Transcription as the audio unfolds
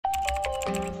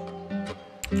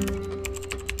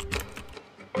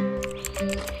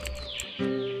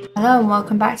Hello and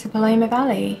welcome back to Paloma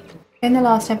Valley. In the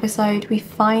last episode, we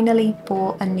finally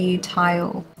bought a new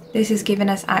tile. This has given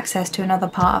us access to another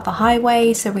part of the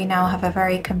highway, so we now have a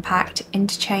very compact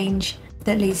interchange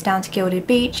that leads down to Gilded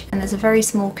Beach, and there's a very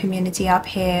small community up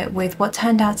here with what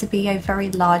turned out to be a very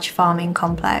large farming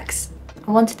complex. I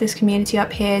wanted this community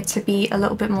up here to be a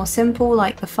little bit more simple,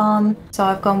 like the farm, so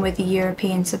I've gone with the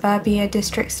European suburbia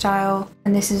district style,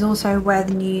 and this is also where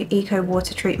the new eco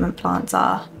water treatment plants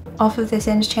are. Off of this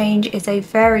interchange is a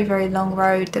very long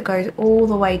road that goes all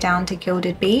the way down to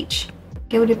Gilded Beach.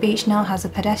 Gilded Beach now has a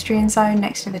pedestrian zone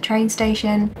next to the train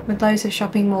station, with loads of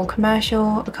shopping mall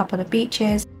commercial, a couple of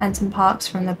beaches, and some parks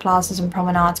from the plazas and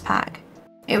promenades pack.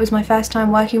 It was my first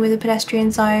time working with a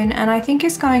pedestrian zone, and I think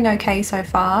it's going okay so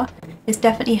far. It's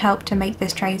definitely helped to make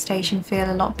this train station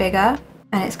feel a lot bigger,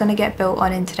 and it's going to get built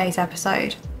on in today's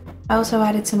episode. I also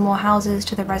added some more houses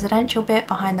to the residential bit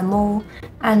behind the mall,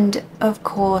 and of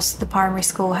course the primary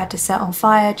school had to set on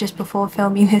fire just before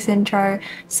filming this intro,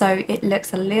 so it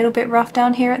looks a little bit rough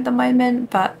down here at the moment,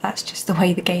 but that's just the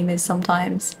way the game is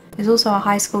sometimes. There's also a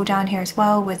high school down here as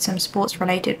well, with some sports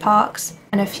related parks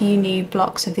and a few new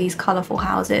blocks of these colourful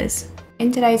houses.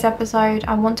 In today's episode,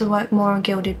 I want to work more on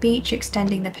Gilded Beach,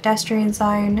 extending the pedestrian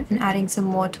zone and adding some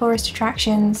more tourist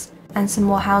attractions and some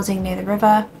more housing near the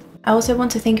river. I also want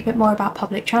to think a bit more about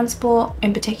public transport,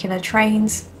 in particular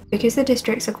trains. Because the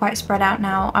districts are quite spread out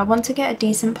now, I want to get a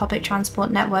decent public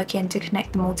transport network in to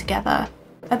connect them all together.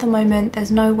 At the moment, there's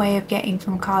no way of getting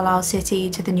from Carlisle City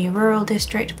to the new rural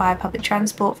district via public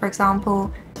transport, for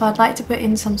example, so I'd like to put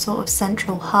in some sort of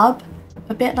central hub,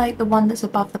 a bit like the one that's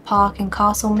above the park in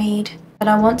Castlemead, but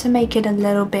I want to make it a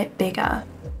little bit bigger.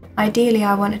 Ideally,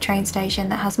 I want a train station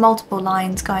that has multiple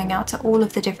lines going out to all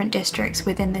of the different districts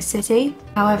within the city,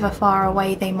 however far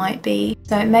away they might be.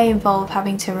 So it may involve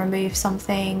having to remove some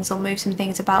things or move some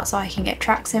things about so I can get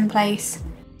tracks in place,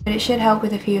 but it should help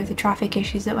with a few of the traffic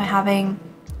issues that we're having,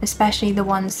 especially the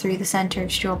ones through the centre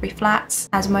of Strawberry Flats,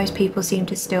 as most people seem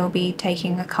to still be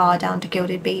taking a car down to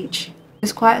Gilded Beach.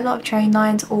 There's quite a lot of train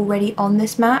lines already on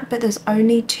this map, but there's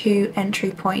only 2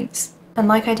 entry points. And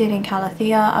like I did in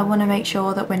Calathea, I want to make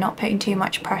sure that we're not putting too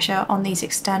much pressure on these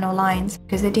external lines,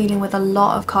 because they're dealing with a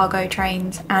lot of cargo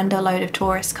trains and a load of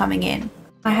tourists coming in.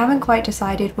 I haven't quite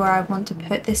decided where I want to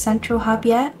put this central hub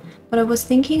yet, but I was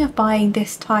thinking of buying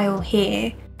this tile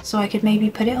here, so I could maybe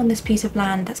put it on this piece of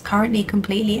land that's currently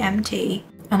completely empty,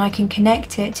 and I can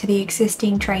connect it to the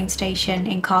existing train station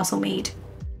in Castlemead.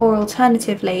 Or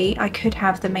alternatively, I could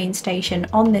have the main station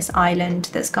on this island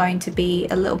that's going to be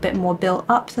a little bit more built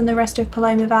up than the rest of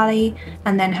Paloma Valley,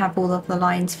 and then have all of the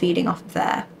lines feeding off of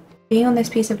there. Being on this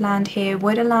piece of land here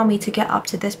would allow me to get up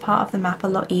to this part of the map a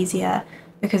lot easier,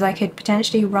 because I could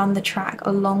potentially run the track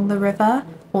along the river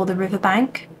or the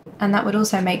riverbank, and that would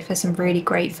also make for some really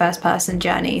great first-person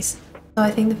journeys. So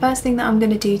I think the first thing that I'm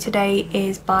going to do today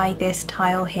is buy this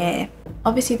tile here.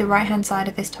 Obviously the right hand side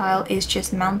of this tile is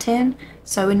just mountain,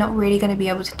 so we're not really going to be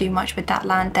able to do much with that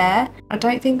land there. I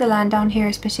don't think the land down here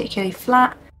is particularly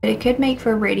flat, but it could make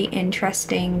for a really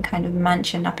interesting kind of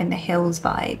mansion up in the hills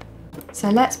vibe. So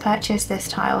let's purchase this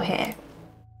tile here.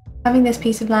 Having this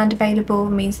piece of land available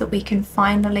means that we can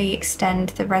finally extend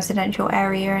the residential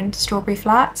area into Strawberry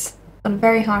Flats. On a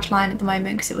very harsh line at the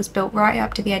moment because it was built right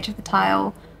up to the edge of the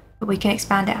tile, but we can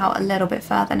expand it out a little bit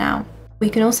further now. We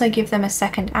can also give them a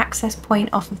second access point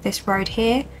off of this road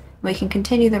here. We can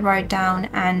continue the road down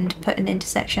and put an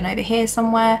intersection over here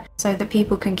somewhere so that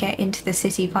people can get into the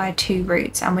city via 2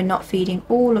 routes, and we're not feeding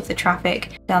all of the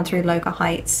traffic down through Loga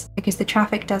Heights, because the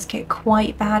traffic does get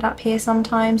quite bad up here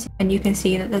sometimes, and you can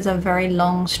see that there's a very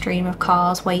long stream of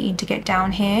cars waiting to get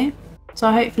down here.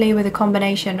 So hopefully with a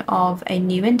combination of a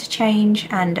new interchange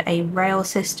and a rail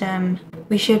system,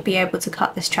 we should be able to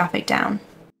cut this traffic down.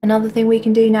 Another thing we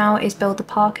can do now is build the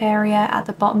park area at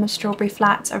the bottom of Strawberry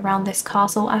Flats around this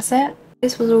castle asset.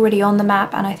 This was already on the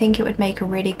map, and I think it would make a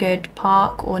really good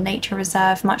park or nature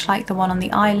reserve, much like the one on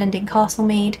the island in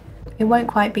Castlemead. It won't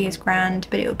quite be as grand,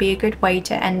 but it would be a good way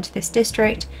to end this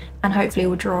district, and hopefully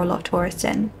will draw a lot of tourists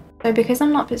in. So because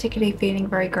I'm not particularly feeling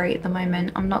very great at the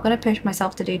moment, I'm not going to push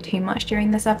myself to do too much during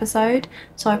this episode,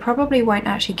 so I probably won't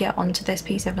actually get onto this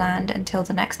piece of land until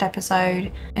the next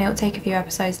episode, and it'll take a few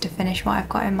episodes to finish what I've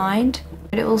got in mind.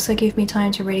 But it'll also give me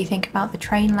time to really think about the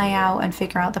train layout and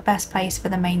figure out the best place for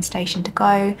the main station to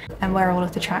go and where all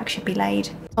of the tracks should be laid.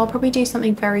 So I'll probably do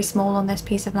something very small on this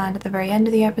piece of land at the very end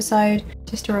of the episode,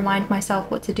 just to remind myself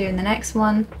what to do in the next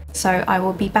one, so I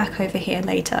will be back over here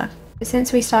later. But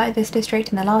since we started this district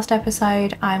in the last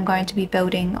episode, I'm going to be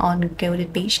building on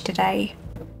Gilded Beach today.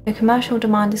 The commercial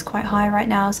demand is quite high right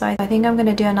now, so I think I'm going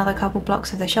to do another couple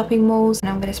blocks of the shopping malls, and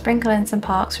I'm going to sprinkle in some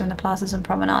parks from the plazas and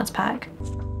promenades pack.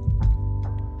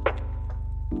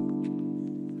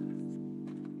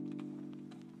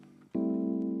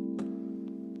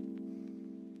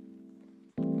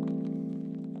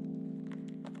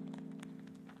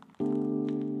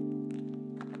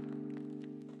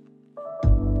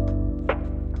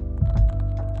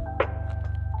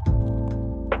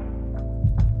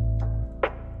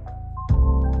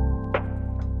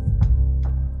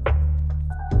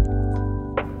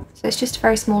 So it's just a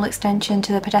very small extension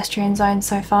to the pedestrian zone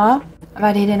so far. I've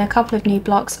added in a couple of new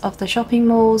blocks of the shopping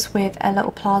malls with a little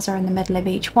plaza in the middle of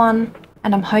each one.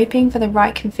 And I'm hoping for the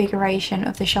right configuration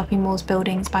of the shopping malls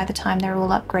buildings by the time they're all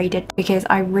upgraded, because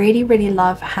I really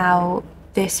love how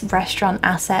this restaurant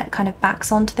asset kind of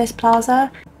backs onto this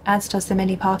plaza, as does the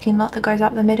mini parking lot that goes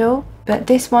up the middle. But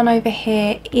this one over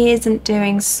here isn't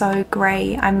doing so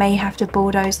great. I may have to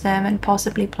bulldoze them and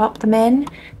possibly plop them in,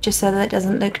 just so that it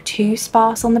doesn't look too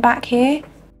sparse on the back here.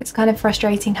 It's kind of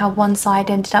frustrating how one side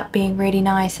ended up being really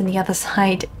nice and the other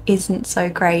side isn't so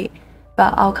great.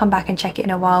 But I'll come back and check it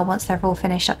in a while once they're all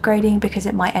finished upgrading, because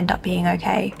it might end up being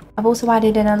okay. I've also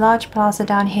added in a large plaza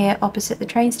down here opposite the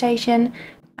train station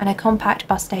and a compact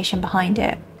bus station behind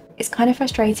it. It's kind of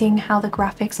frustrating how the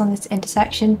graphics on this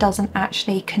intersection doesn't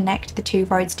actually connect the two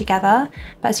roads together,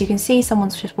 but as you can see,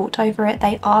 someone's just walked over it.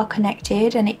 They are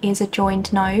connected and it is a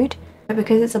joined node, but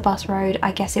because it's a bus road,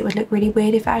 I guess it would look really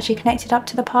weird if it actually connected up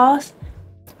to the path.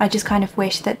 I just kind of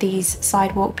wish that these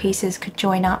sidewalk pieces could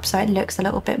join up so it looks a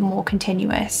little bit more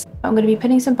continuous. I'm going to be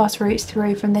putting some bus routes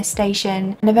through from this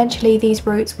station, and eventually these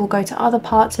routes will go to other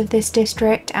parts of this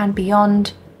district and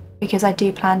beyond, because I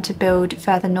do plan to build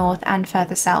further north and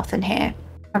further south than here.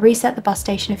 I reset the bus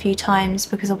station a few times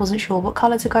because I wasn't sure what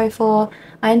colour to go for.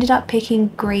 I ended up picking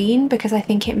green because I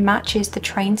think it matches the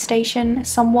train station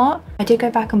somewhat. I did go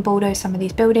back and bulldoze some of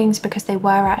these buildings because they were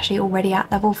actually already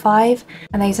at level 5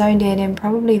 and they zoned in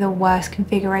probably the worst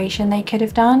configuration they could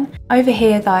have done. Over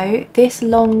here though, this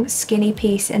long skinny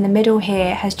piece in the middle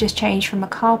here has just changed from a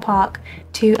car park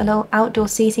to a little outdoor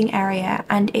seating area,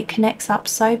 and it connects up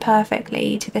so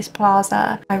perfectly to this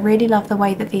plaza. I really love the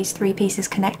way that these three pieces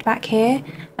connect back here,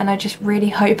 and I just really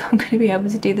hope I'm going to be able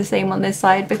to do the same on this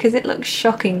side because it looks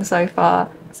shocking so far.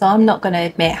 So I'm not going to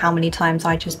admit how many times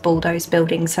I just bulldozed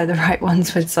buildings so the right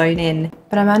ones would zone in,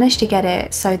 but I managed to get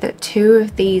it so that two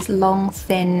of these long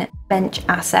thin bench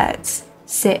assets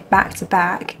sit back to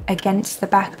back against the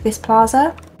back of this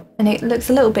plaza, and it looks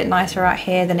a little bit nicer out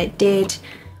here than it did.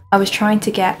 I was trying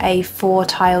to get a 4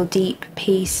 tile deep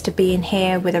piece to be in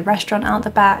here with a restaurant out the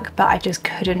back, but I just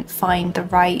couldn't find the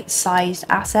right sized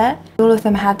asset. All of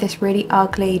them had this really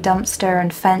ugly dumpster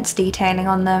and fence detailing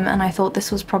on them, and I thought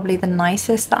this was probably the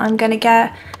nicest that I'm gonna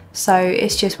get. So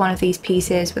it's just one of these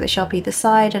pieces with a shop either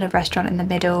side and a restaurant in the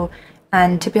middle,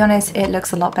 and to be honest, it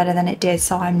looks a lot better than it did,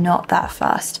 so I'm not that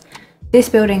fussed. This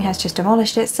building has just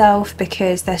demolished itself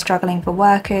because they're struggling for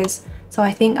workers, so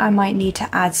I think I might need to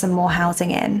add some more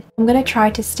housing in. I'm going to try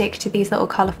to stick to these little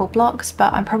colourful blocks,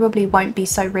 but I probably won't be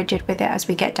so rigid with it as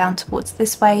we get down towards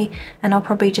this way, and I'll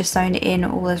probably just zone it in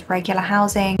all as regular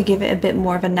housing to give it a bit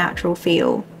more of a natural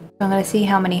feel. So I'm going to see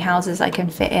how many houses I can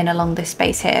fit in along this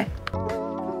space here.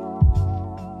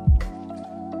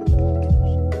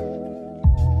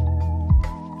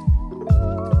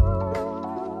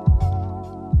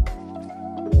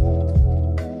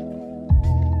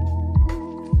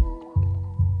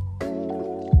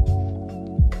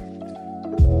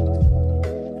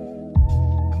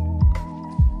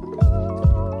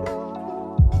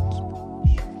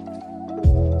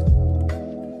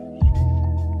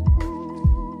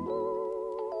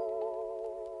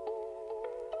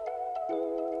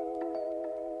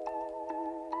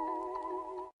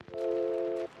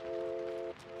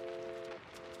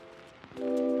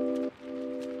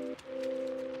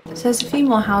 So there's a few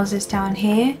more houses down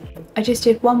here. I just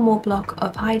did one more block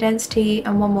of high density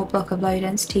and one more block of low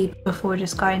density before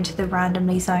just going to the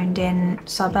randomly zoned in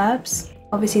suburbs.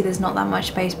 Obviously there's not that much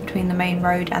space between the main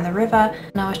road and the river,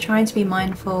 and I was trying to be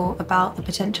mindful about the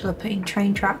potential of putting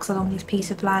train tracks along this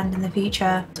piece of land in the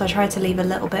future, so I tried to leave a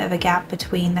little bit of a gap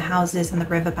between the houses and the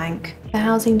riverbank. The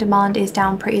housing demand is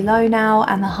down pretty low now,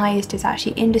 and the highest is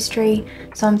actually industry,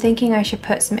 so I'm thinking I should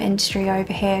put some industry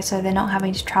over here so they're not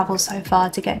having to travel so far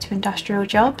to get to industrial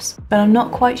jobs, but I'm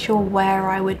not quite sure where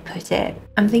I would put it.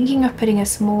 I'm thinking of putting a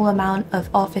small amount of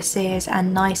offices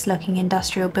and nice looking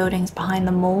industrial buildings behind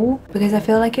the mall, because I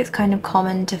feel like it's kind of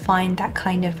common to find that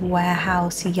kind of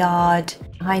warehouse yard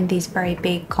behind these very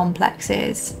big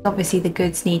complexes. Obviously the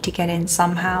goods need to get in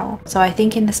somehow. So I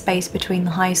think in the space between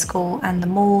the high school and the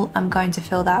mall, I'm going to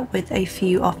fill that with a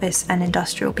few office and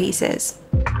industrial pieces.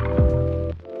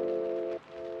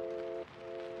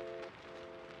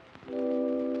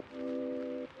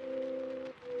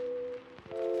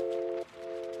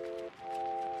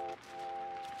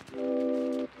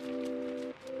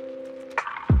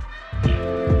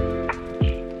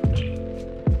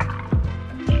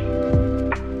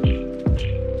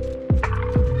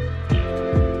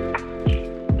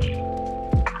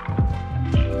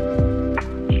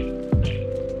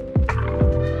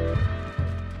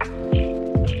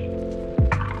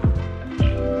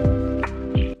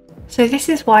 So this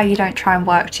is why you don't try and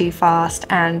work too fast,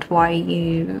 and why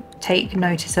you take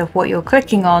notice of what you're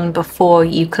clicking on before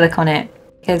you click on it.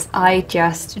 Because I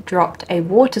just dropped a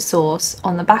water source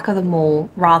on the back of the mall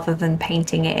rather than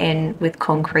painting it in with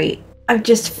concrete. I've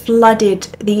just flooded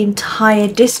the entire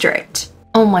district.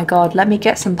 Oh my god, let me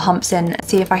get some pumps in,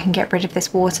 see if I can get rid of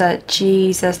this water.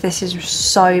 Jesus, this is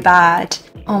so bad.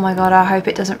 Oh my god, I hope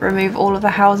it doesn't remove all of the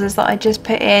houses that I just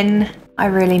put in. I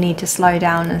really need to slow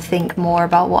down and think more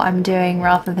about what I'm doing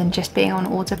rather than just being on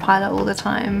autopilot all the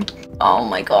time. Oh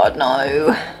my god,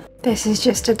 no. This is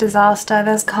just a disaster.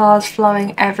 There's cars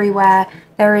flowing everywhere.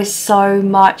 There is so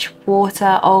much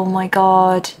water. Oh my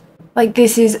god. Like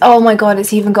this is, oh my god,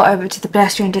 it's even got over to the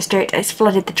pedestrian district. It's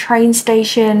flooded the train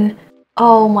station.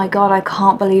 Oh my god, I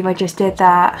can't believe I just did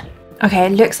that. Okay,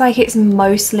 it looks like it's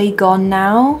mostly gone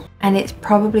now, and it's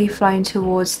probably flown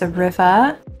towards the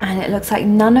river. And it looks like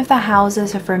none of the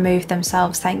houses have removed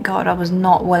themselves, thank god. I was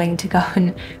not willing to go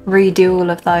and redo all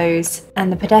of those.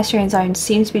 And the pedestrian zone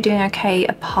seems to be doing okay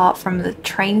apart from the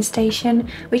train station,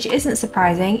 which isn't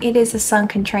surprising. It is a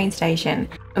sunken train station.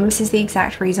 And this is the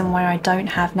exact reason why I don't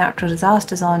have natural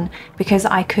disasters on, because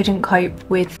I couldn't cope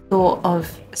with thought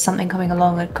of something coming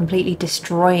along and completely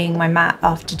destroying my map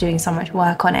after doing so much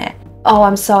work on it. Oh,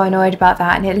 I'm so annoyed about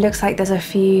that, and it looks like there's a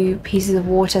few pieces of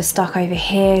water stuck over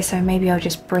here, so maybe I'll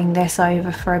just bring this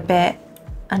over for a bit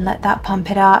and let that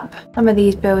pump it up. Some of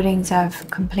these buildings have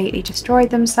completely destroyed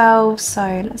themselves,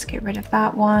 so let's get rid of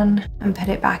that one and put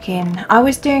it back in. I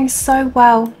was doing so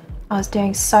well.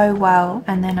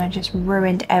 And then I just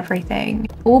ruined everything.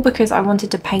 All because I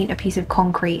wanted to paint a piece of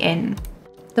concrete in.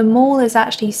 The mall is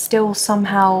actually still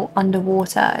somehow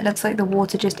underwater. It looks like the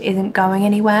water just isn't going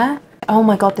anywhere. Oh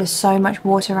my god, there's so much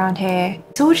water around here.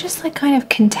 It's all just like kind of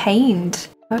contained.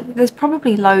 There's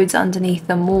probably loads underneath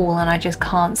the mall and I just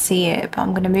can't see it, but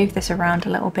I'm going to move this around a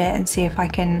little bit and see if I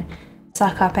can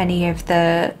suck up any of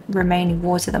the remaining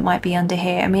water that might be under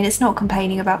here. I mean, it's not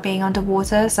complaining about being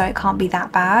underwater, so it can't be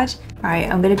that bad.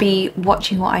 Right, I'm going to be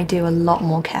watching what I do a lot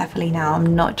more carefully now.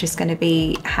 I'm not just going to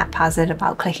be haphazard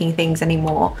about clicking things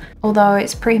anymore, although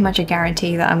it's pretty much a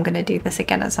guarantee that I'm going to do this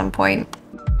again at some point.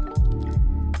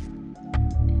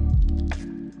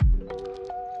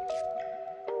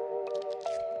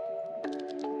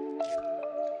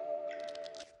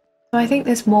 So I think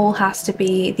this mall has to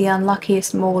be the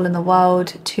unluckiest mall in the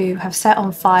world to have set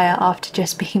on fire after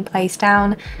just being placed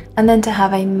down, and then to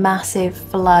have a massive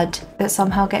flood that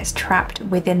somehow gets trapped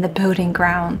within the building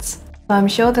grounds. So I'm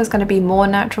sure there's going to be more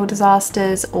natural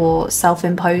disasters or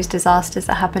self-imposed disasters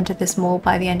that happen to this mall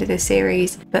by the end of this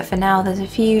series, but for now there's a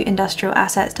few industrial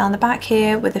assets down the back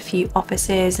here with a few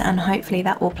offices, and hopefully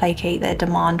that will placate their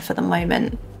demand for the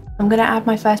moment. I'm going to add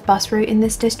my first bus route in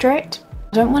this district.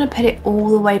 I don't want to put it all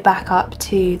the way back up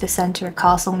to the centre of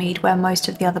Castlemead where most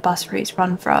of the other bus routes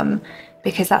run from,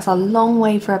 because that's a long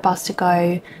way for a bus to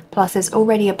go, plus there's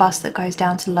already a bus that goes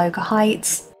down to Loga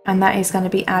Heights, and that is going to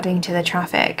be adding to the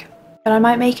traffic. But I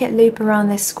might make it loop around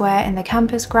this square in the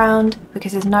campus ground,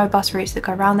 because there's no bus routes that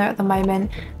go around there at the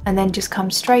moment, and then just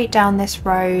come straight down this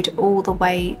road all the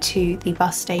way to the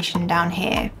bus station down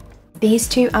here. These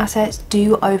two assets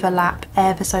do overlap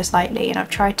ever so slightly, and I've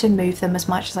tried to move them as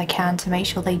much as I can to make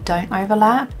sure they don't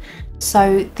overlap.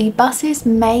 So the buses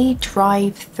may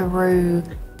drive through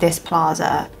this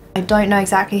plaza. I don't know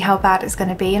exactly how bad it's going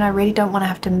to be, and I really don't want to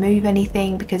have to move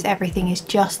anything because everything is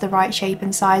just the right shape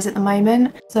and size at the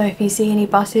moment. So if you see any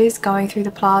buses going through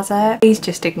the plaza, please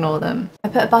just ignore them. I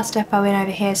put a bus depot in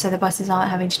over here so the buses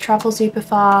aren't having to travel super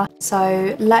far.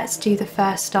 So let's do the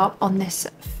first stop on this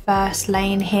first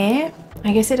lane here.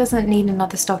 I guess it doesn't need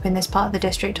another stop in this part of the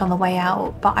district on the way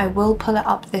out, but I will pull it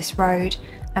up this road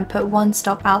and put one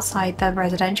stop outside the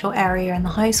residential area in the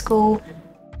high school,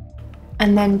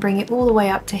 and then bring it all the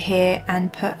way up to here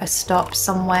and put a stop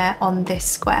somewhere on this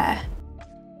square.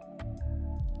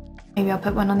 Maybe I'll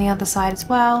put one on the other side as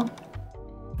well,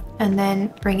 and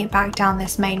then bring it back down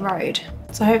this main road.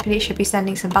 So hopefully it should be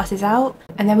sending some buses out.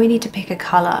 And then we need to pick a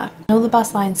colour. All the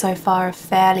bus lines so far are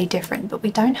fairly different, but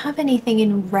we don't have anything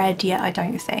in red yet, I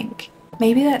don't think.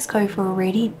 Maybe let's go for a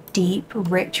really deep,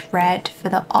 rich red for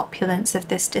the opulence of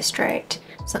this district.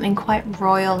 Something quite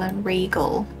royal and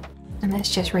regal. And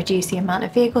let's just reduce the amount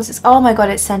of vehicles. Oh my god,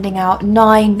 it's sending out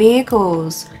 9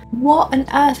 vehicles. What on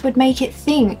earth would make it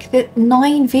think that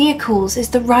 9 vehicles is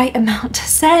the right amount to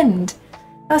send?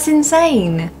 That's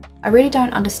insane. I really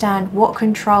don't understand what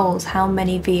controls how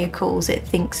many vehicles it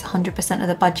thinks 100% of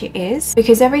the budget is,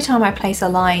 because every time I place a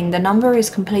line, the number is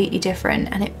completely different,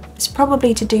 and it's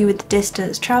probably to do with the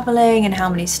distance traveling and how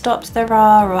many stops there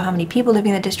are or how many people live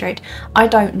in the district. I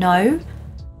don't know.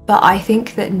 But I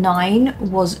think that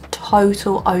 9 was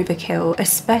total overkill,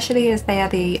 especially as they are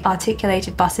the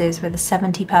articulated buses with a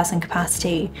 70-person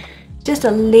capacity. Just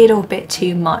a little bit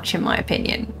too much in my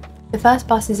opinion. The first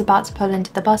bus is about to pull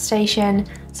into the bus station,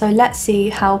 so let's see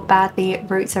how badly it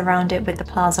routes around it with the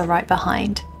plaza right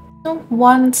behind.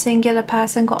 One singular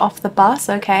person got off the bus,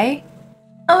 okay.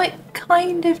 Oh, it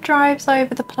kind of drives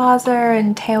over the plaza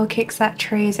and tail kicks that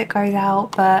tree as it goes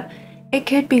out, but it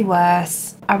could be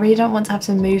worse. I really don't want to have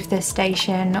to move this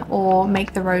station or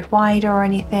make the road wider or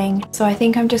anything, so I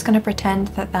think I'm just going to pretend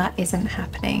that that isn't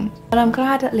happening. But I'm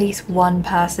glad at least one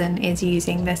person is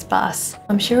using this bus.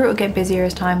 I'm sure it will get busier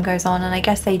as time goes on, and I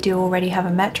guess they do already have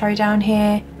a metro down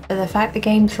here, but the fact the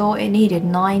game thought it needed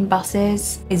 9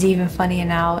 buses is even funnier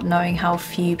now, knowing how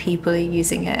few people are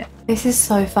using it. This is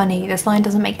so funny. This line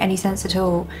doesn't make any sense at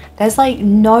all. There's like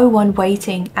no one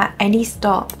waiting at any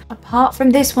stop apart from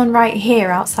this one right here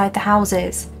outside the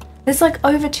houses. There's like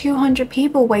over 200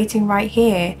 people waiting right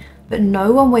here, but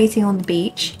no one waiting on the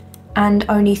beach, and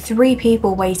only 3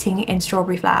 people waiting in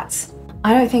Strawberry Flats.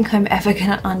 I don't think I'm ever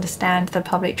going to understand the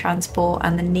public transport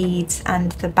and the needs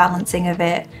and the balancing of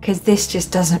it, because this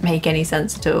just doesn't make any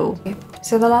sense at all.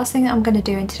 So the last thing that I'm going to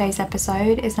do in today's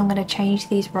episode is I'm going to change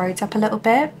these roads up a little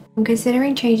bit. I'm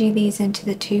considering changing these into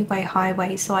the 2-way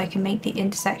highway so I can make the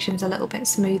intersections a little bit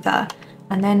smoother.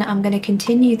 And then I'm going to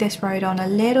continue this road on a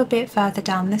little bit further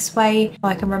down this way so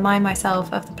I can remind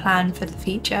myself of the plan for the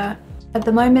future. At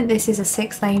the moment this is a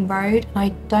 6-lane road, and I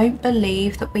don't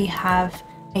believe that we have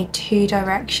a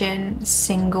 2-direction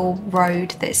single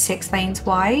road that's 6 lanes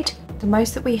wide. The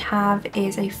most that we have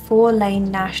is a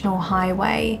 4-lane national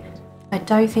highway. I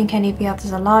don't think any of the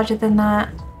others are larger than that.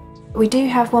 We do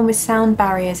have one with sound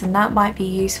barriers, and that might be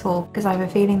useful because I have a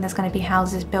feeling there's going to be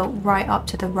houses built right up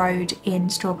to the road in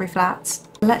Strawberry Flats.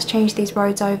 Let's change these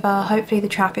roads over. Hopefully the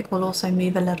traffic will also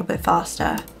move a little bit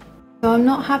faster. So I'm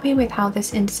not happy with how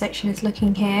this intersection is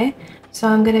looking here, so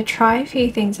I'm going to try a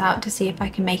few things out to see if I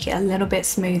can make it a little bit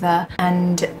smoother,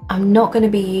 and I'm not going to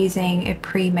be using a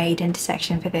pre-made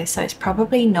intersection for this, so it's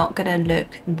probably not going to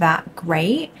look that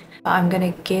great, but I'm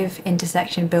going to give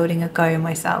intersection building a go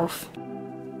myself.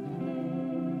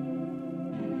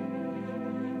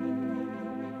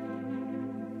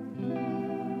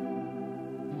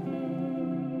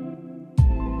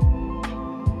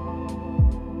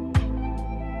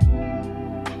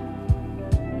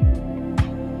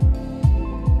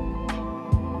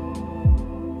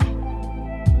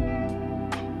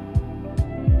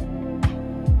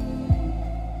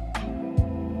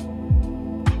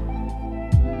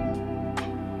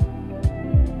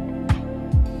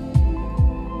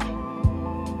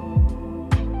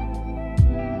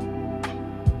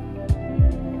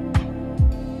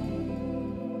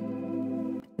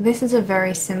 This is a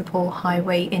very simple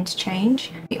highway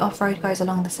interchange. The off-road goes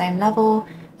along the same level,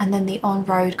 and then the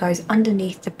on-road goes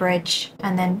underneath the bridge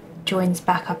and then joins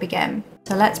back up again.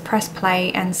 So let's press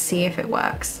play and see if it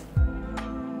works.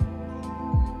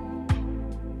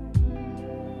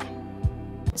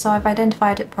 So I've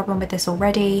identified a problem with this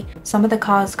already. Some of the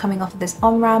cars coming off of this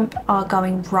on-ramp are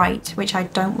going right, which I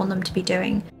don't want them to be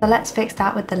doing. So let's fix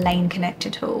that with the lane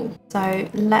connector tool. So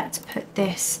let's put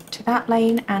this to that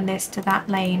lane and this to that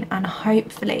lane, and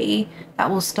hopefully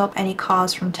that will stop any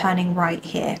cars from turning right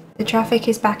here. The traffic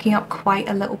is backing up quite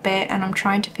a little bit, and I'm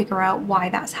trying to figure out why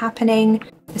that's happening.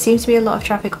 There seems to be a lot of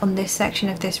traffic on this section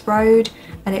of this road,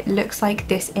 and it looks like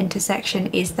this intersection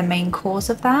is the main cause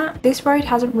of that. This road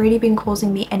hasn't really been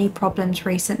causing me any problems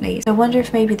recently, so I wonder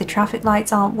if maybe the traffic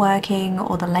lights aren't working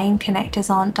or the lane connectors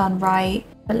aren't done right.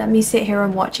 But let me sit here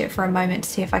and watch it for a moment to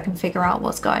see if I can figure out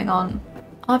what's going on.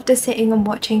 After sitting and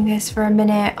watching this for a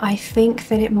minute, I think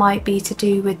that it might be to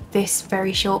do with this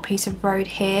very short piece of road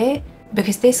here.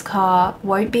 because this car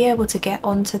won't be able to get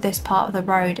onto this part of the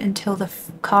road until the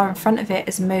car in front of it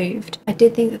is moved. I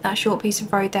did think that that short piece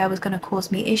of road there was going to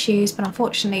cause me issues, but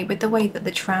unfortunately with the way that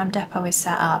the tram depot is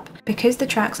set up, because the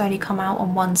tracks only come out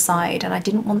on one side and I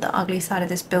didn't want the ugly side of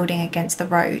this building against the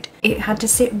road, it had to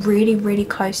sit really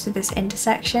close to this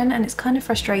intersection, and it's kind of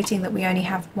frustrating that we only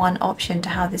have one option to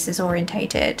how this is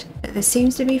orientated. But this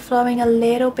seems to be flowing a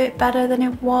little bit better than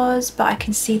it was, but I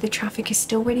can see the traffic is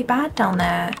still really bad down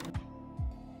there.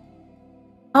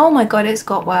 Oh my god, it's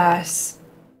got worse.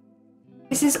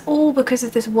 This is all because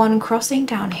of this one crossing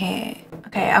down here.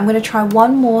 Okay, I'm going to try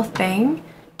one more thing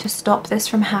to stop this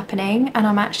from happening, and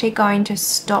I'm actually going to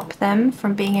stop them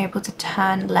from being able to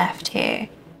turn left here.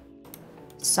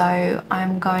 So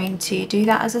I'm going to do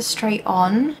that as a straight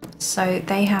on. So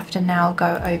they have to now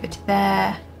go over to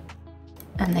there,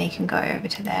 and they can go over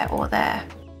to there or there.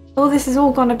 Oh, this has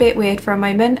all gone a bit weird for a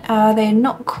moment. They're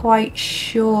not quite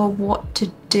sure what to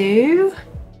do.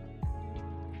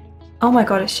 Oh my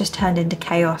god, it's just turned into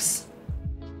chaos.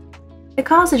 The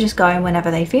cars are just going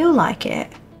whenever they feel like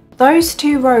it. Those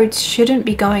two roads shouldn't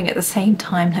be going at the same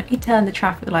time. Let me turn the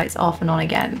traffic lights off and on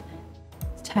again.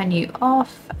 Turn you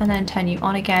off and then turn you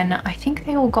on again. I think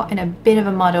they all got in a bit of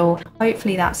a muddle.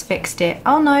 Hopefully that's fixed it.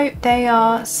 Oh no, they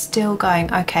are still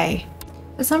going. Okay.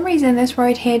 For some reason this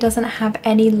road here doesn't have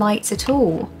any lights at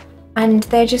all. And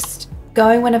they're just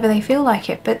going whenever they feel like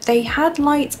it. But they had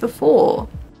lights before.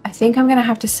 I think I'm going to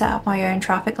have to set up my own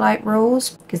traffic light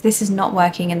rules because this is not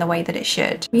working in the way that it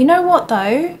should. You know what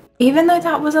though? Even though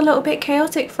that was a little bit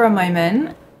chaotic for a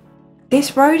moment,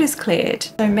 this road is cleared.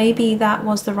 So maybe that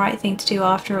was the right thing to do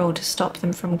after all, to stop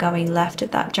them from going left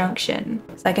at that junction.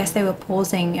 So I guess they were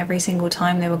pausing every single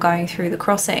time they were going through the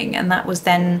crossing, and that was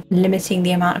then limiting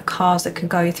the amount of cars that could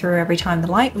go through every time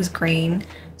the light was green.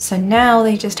 So now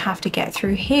they just have to get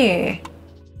through here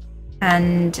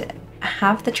and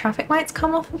have the traffic lights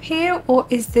come off of here, or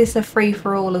is this a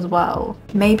free-for-all as well?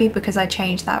 Maybe because I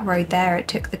changed that road there it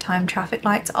took the time traffic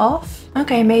lights off.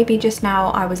 Okay, maybe just now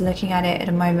I was looking at it at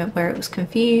a moment where it was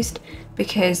confused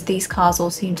because these cars all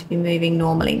seem to be moving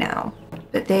normally now.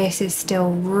 But this is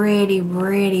still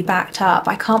really backed up.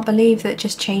 I can't believe that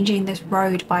just changing this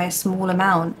road by a small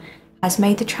amount has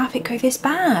made the traffic go this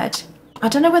bad. I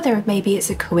don't know whether maybe it's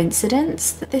a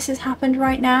coincidence that this has happened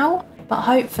right now, but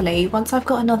hopefully once I've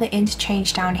got another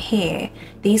interchange down here,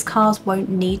 these cars won't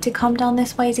need to come down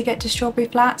this way to get to Strawberry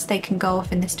Flats. They can go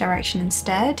off in this direction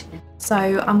instead. So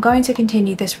I'm going to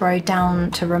continue this road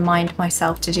down to remind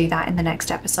myself to do that in the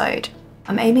next episode.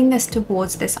 I'm aiming this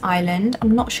towards this island.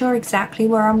 I'm not sure exactly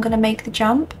where I'm going to make the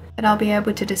jump, but I'll be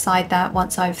able to decide that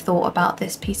once I've thought about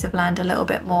this piece of land a little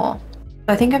bit more.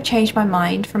 So I think I've changed my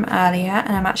mind from earlier,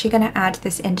 and I'm actually going to add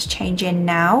this interchange in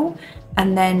now.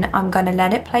 And then I'm going to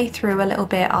let it play through a little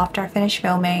bit after I finish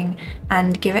filming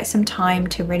and give it some time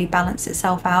to really balance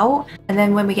itself out. And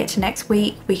then when we get to next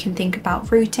week, we can think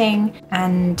about routing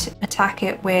and attack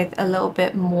it with a little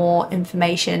bit more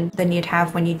information than you'd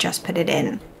have when you just put it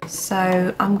in.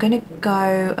 So I'm going to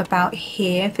go about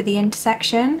here for the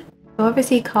intersection. So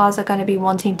obviously cars are going to be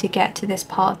wanting to get to this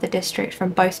part of the district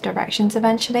from both directions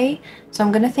eventually. So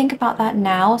I'm going to think about that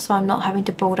now so I'm not having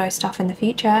to bulldoze stuff in the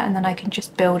future, and then I can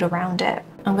just build around it.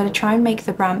 I'm going to try and make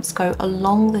the ramps go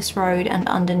along this road and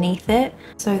underneath it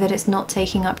so that it's not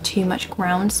taking up too much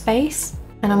ground space.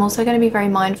 And I'm also going to be very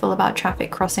mindful about traffic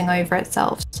crossing over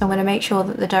itself. So I'm going to make sure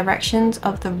that the directions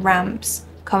of the ramps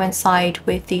coincide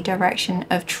with the direction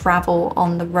of travel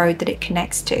on the road that it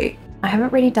connects to. I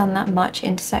haven't really done that much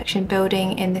intersection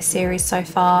building in this series so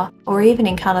far, or even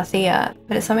in Castlemead,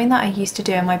 but it's something that I used to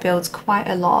do in my builds quite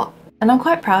a lot. And I'm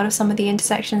quite proud of some of the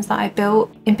intersections that I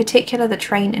built, in particular the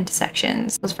train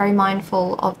intersections. I was very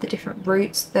mindful of the different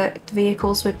routes that the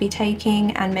vehicles would be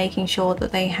taking and making sure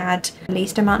that they had the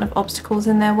least amount of obstacles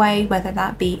in their way, whether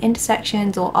that be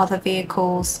intersections or other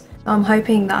vehicles. So I'm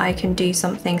hoping that I can do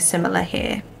something similar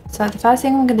here. So the first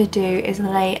thing I'm going to do is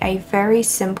lay a very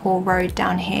simple road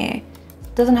down here.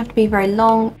 It doesn't have to be very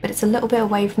long, but it's a little bit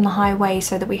away from the highway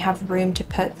so that we have room to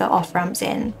put the off-ramps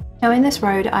in. Now in this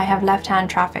road I have left-hand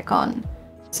traffic on,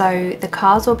 so the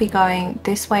cars will be going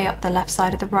this way up the left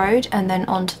side of the road and then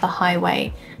onto the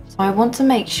highway. So I want to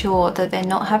make sure that they're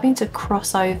not having to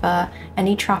cross over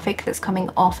any traffic that's coming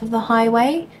off of the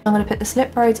highway. I'm going to put the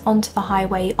slip roads onto the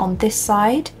highway on this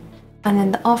side, and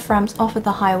then the off-ramps off of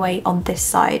the highway on this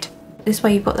side. This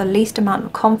way you've got the least amount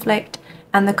of conflict,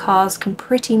 and the cars can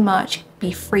pretty much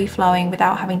be free-flowing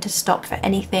without having to stop for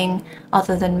anything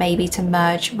other than maybe to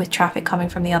merge with traffic coming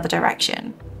from the other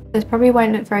direction. This probably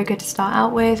won't look very good to start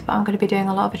out with, but I'm going to be doing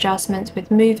a lot of adjustments with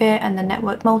Move It and the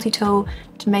Network Multi-Tool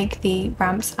to make the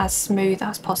ramps as smooth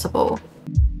as possible.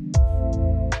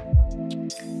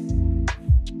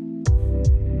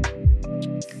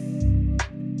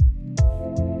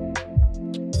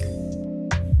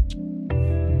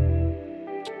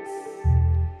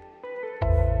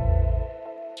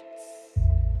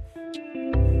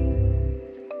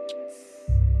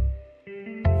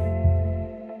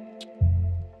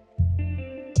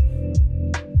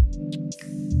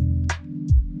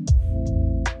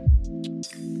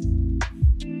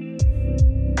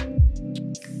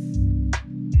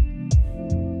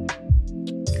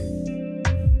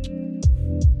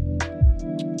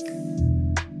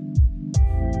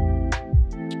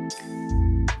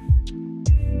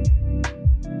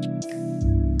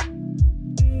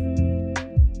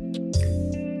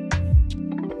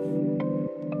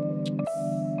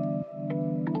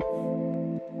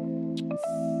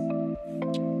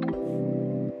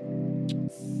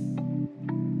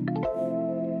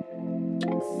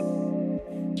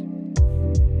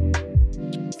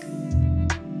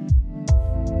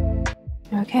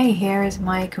 Okay, here is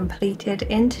my completed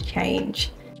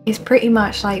interchange. It's pretty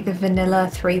much like the vanilla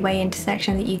three-way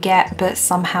intersection that you get, but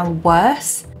somehow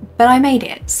worse. But I made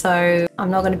it, so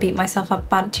I'm not going to beat myself up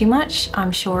about it too much.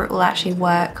 I'm sure it will actually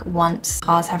work once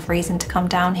cars have reason to come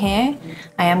down here.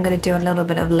 I am going to do a little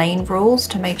bit of lane rules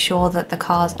to make sure that the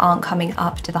cars aren't coming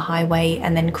up to the highway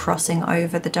and then crossing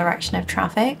over the direction of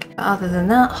traffic. But other than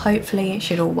that, hopefully it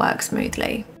should all work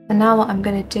smoothly. And now what I'm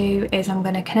going to do is I'm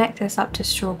going to connect this up to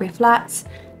Strawberry Flats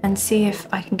and see if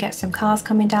I can get some cars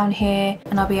coming down here,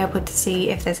 and I'll be able to see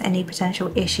if there's any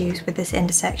potential issues with this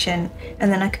intersection, and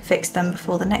then I can fix them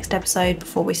before the next episode,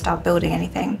 before we start building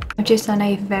anything. I've just done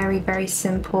a very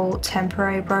simple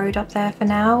temporary road up there for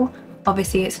now.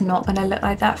 Obviously it's not going to look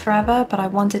like that forever, but I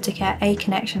wanted to get a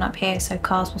connection up here so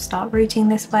cars will start routing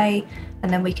this way,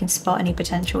 and then we can spot any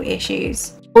potential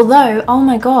issues. Although, oh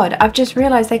my god, I've just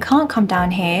realised they can't come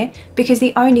down here because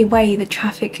the only way the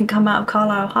traffic can come out of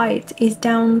Carlisle Heights is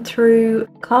down through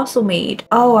Castlemead.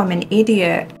 Oh, I'm an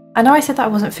idiot. I know I said that I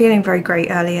wasn't feeling very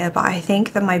great earlier, but I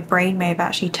think that my brain may have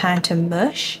actually turned to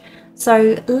mush.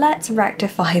 So let's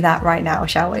rectify that right now,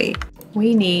 shall we?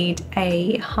 We need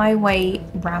a highway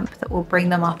ramp that will bring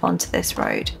them up onto this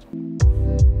road.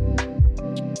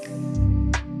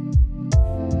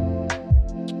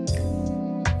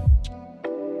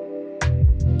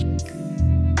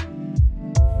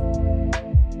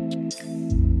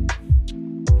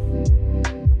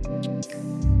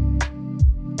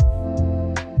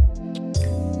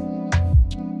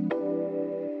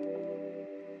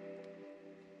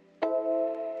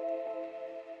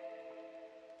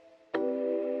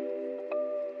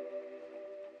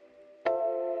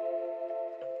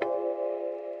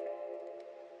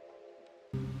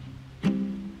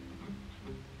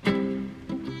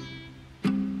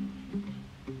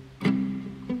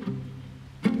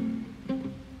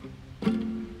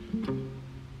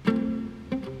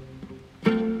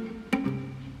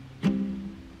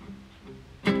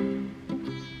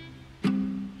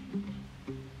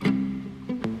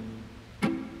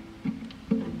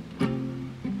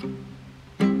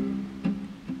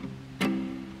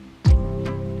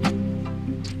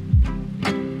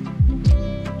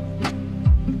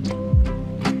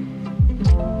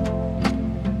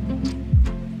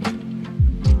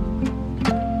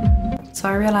 So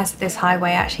I realised that this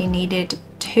highway actually needed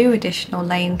 2 additional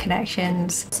lane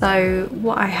connections. So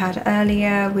what I had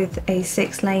earlier with a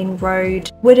 6-lane road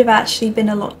would have actually been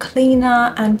a lot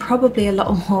cleaner and probably a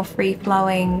lot more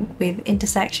free-flowing with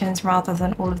intersections rather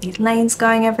than all of these lanes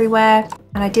going everywhere.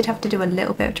 And I did have to do a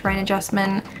little bit of terrain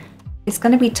adjustment. It's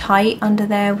going to be tight under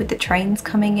there with the trains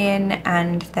coming in,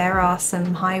 and there are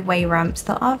some highway ramps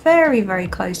that are very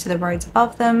close to the roads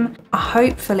above them.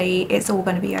 Hopefully it's all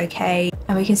going to be okay.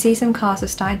 And we can see some cars are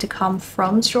starting to come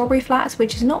from Strawberry Flats,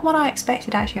 which is not what I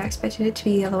expected actually. I expected it to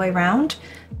be the other way around.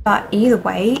 But either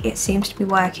way, it seems to be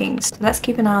working. So let's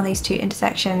keep an eye on these 2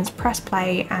 intersections, press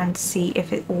play and see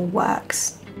if it all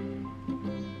works.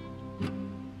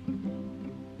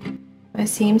 It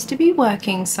seems to be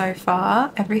working so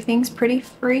far. Everything's pretty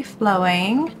free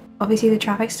flowing. Obviously the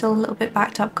traffic's still a little bit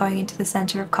backed up going into the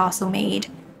centre of Castlemead,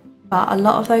 but a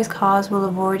lot of those cars will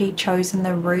have already chosen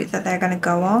the route that they're going to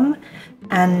go on,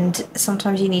 and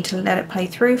sometimes you need to let it play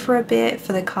through for a bit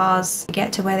for the cars to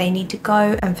get to where they need to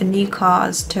go and for new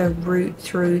cars to route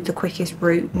through the quickest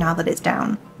route now that it's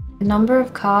down. The number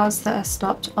of cars that are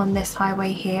stopped on this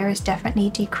highway here is definitely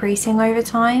decreasing over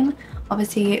time.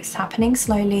 Obviously it's happening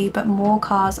slowly, but more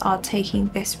cars are taking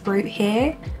this route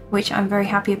here, which I'm very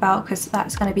happy about because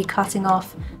that's going to be cutting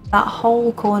off that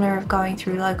whole corner of going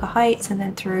through Local Heights and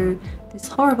then through this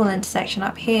horrible intersection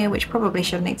up here, which probably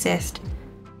shouldn't exist.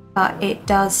 But it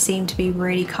does seem to be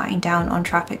really cutting down on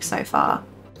traffic so far.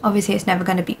 Obviously it's never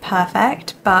going to be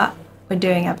perfect, but we're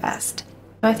doing our best.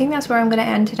 So I think that's where I'm going to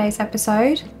end today's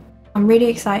episode. I'm really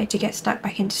excited to get stuck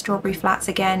back into Strawberry Flats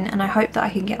again, and I hope that I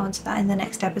can get onto that in the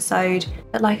next episode.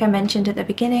 But like I mentioned at the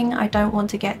beginning, I don't want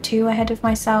to get too ahead of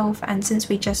myself, and since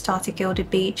we just started Gilded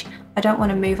Beach, I don't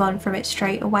want to move on from it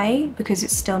straight away because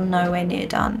it's still nowhere near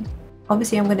done.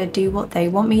 Obviously I'm going to do what they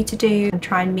want me to do and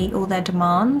try and meet all their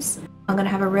demands. I'm going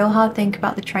to have a real hard think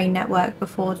about the train network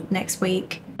before next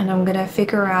week, and I'm going to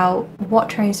figure out what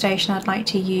train station I'd like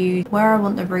to use, where I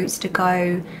want the routes to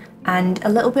go, and a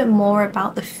little bit more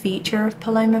about the future of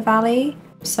Paloma Valley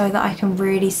so that I can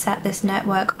really set this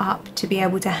network up to be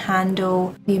able to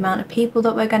handle the amount of people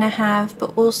that we're going to have,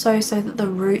 but also so that the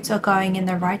routes are going in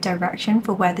the right direction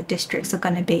for where the districts are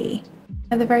going to be.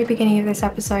 At the very beginning of this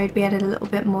episode, we added a little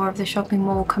bit more of the shopping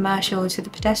mall commercial to the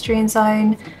pedestrian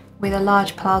zone with a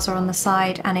large plaza on the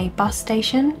side and a bus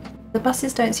station. The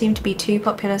buses don't seem to be too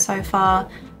popular so far,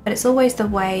 but it's always the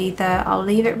way that I'll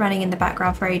leave it running in the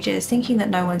background for ages thinking that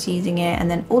no one's using it, and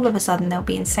then all of a sudden they'll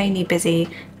be insanely busy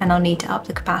and I'll need to up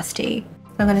the capacity.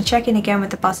 So I'm going to check in again with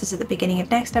the buses at the beginning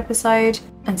of next episode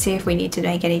and see if we need to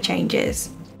make any changes.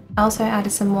 I also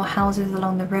added some more houses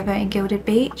along the river in Gilded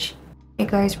Beach. It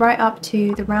goes right up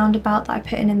to the roundabout that I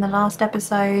put in the last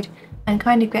episode and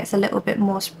kind of gets a little bit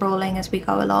more sprawling as we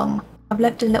go along. I've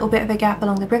left a little bit of a gap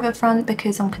along the riverfront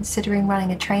because I'm considering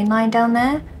running a train line down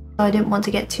there, so I didn't want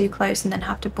to get too close and then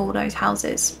have to bulldoze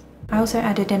houses. I also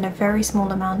added in a very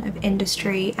small amount of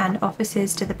industry and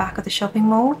offices to the back of the shopping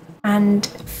mall and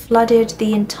flooded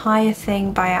the entire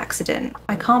thing by accident.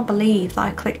 I can't believe that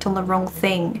I clicked on the wrong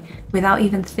thing without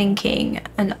even thinking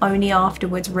and only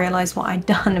afterwards realised what I'd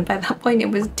done, and by that point it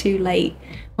was too late.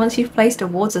 Once you've placed a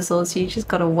water source, you just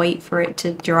gotta wait for it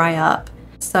to dry up.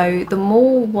 So the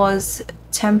mall was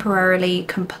temporarily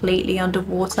completely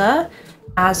underwater,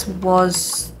 as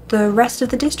was the rest of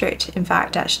the district, in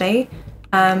fact, actually.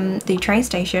 The train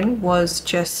station was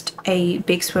just a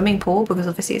big swimming pool because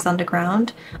obviously it's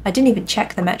underground. I didn't even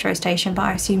check the metro station, but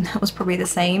I assume that was probably the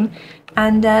same.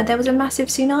 And there was a massive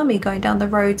tsunami going down the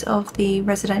roads of the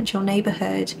residential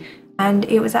neighborhood, and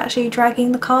it was actually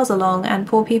dragging the cars along, and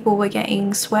poor people were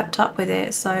getting swept up with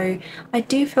it. So I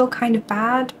do feel kind of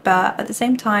bad, but at the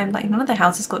same time, like, none of the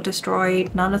houses got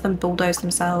destroyed, none of them bulldozed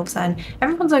themselves, and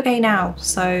everyone's okay now.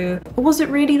 So was it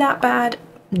really that bad?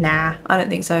 Nah, I don't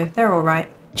think so. They're all right.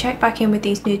 Check back in with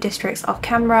these new districts off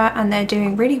camera, and they're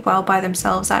doing really well by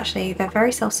themselves actually. They're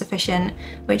very self-sufficient,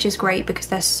 which is great because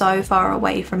they're so far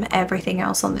away from everything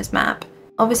else on this map.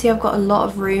 Obviously I've got a lot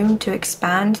of room to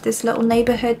expand this little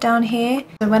neighborhood down here,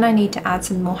 so when I need to add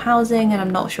some more housing and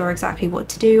I'm not sure exactly what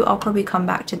to do, I'll probably come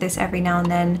back to this every now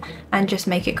and then and just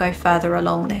make it go further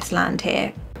along this land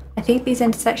here. I think these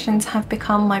intersections have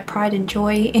become my pride and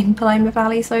joy in Paloma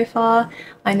Valley so far.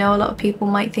 I know a lot of people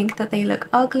might think that they look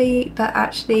ugly, but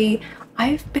actually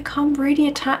I've become really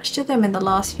attached to them in the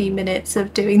last few minutes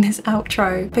of doing this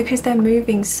outro because they're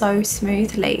moving so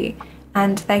smoothly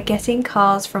and they're getting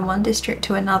cars from one district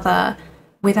to another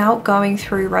without going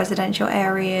through residential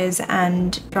areas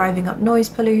and driving up noise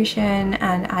pollution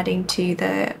and adding to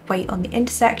the weight on the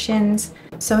intersections.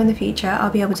 So in the future I'll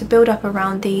be able to build up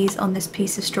around these on this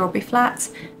piece of Strawberry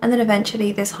Flats, and then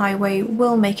eventually this highway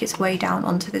will make its way down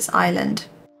onto this island.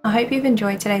 I hope you've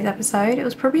enjoyed today's episode. It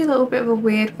was probably a little bit of a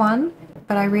weird one,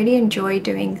 but I really enjoy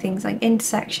doing things like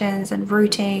intersections and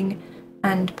routing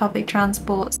and public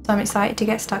transport, so I'm excited to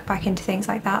get stuck back into things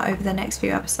like that over the next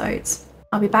few episodes.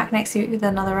 I'll be back next week with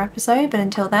another episode, but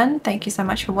until then, thank you so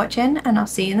much for watching, and I'll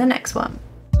see you in the next one.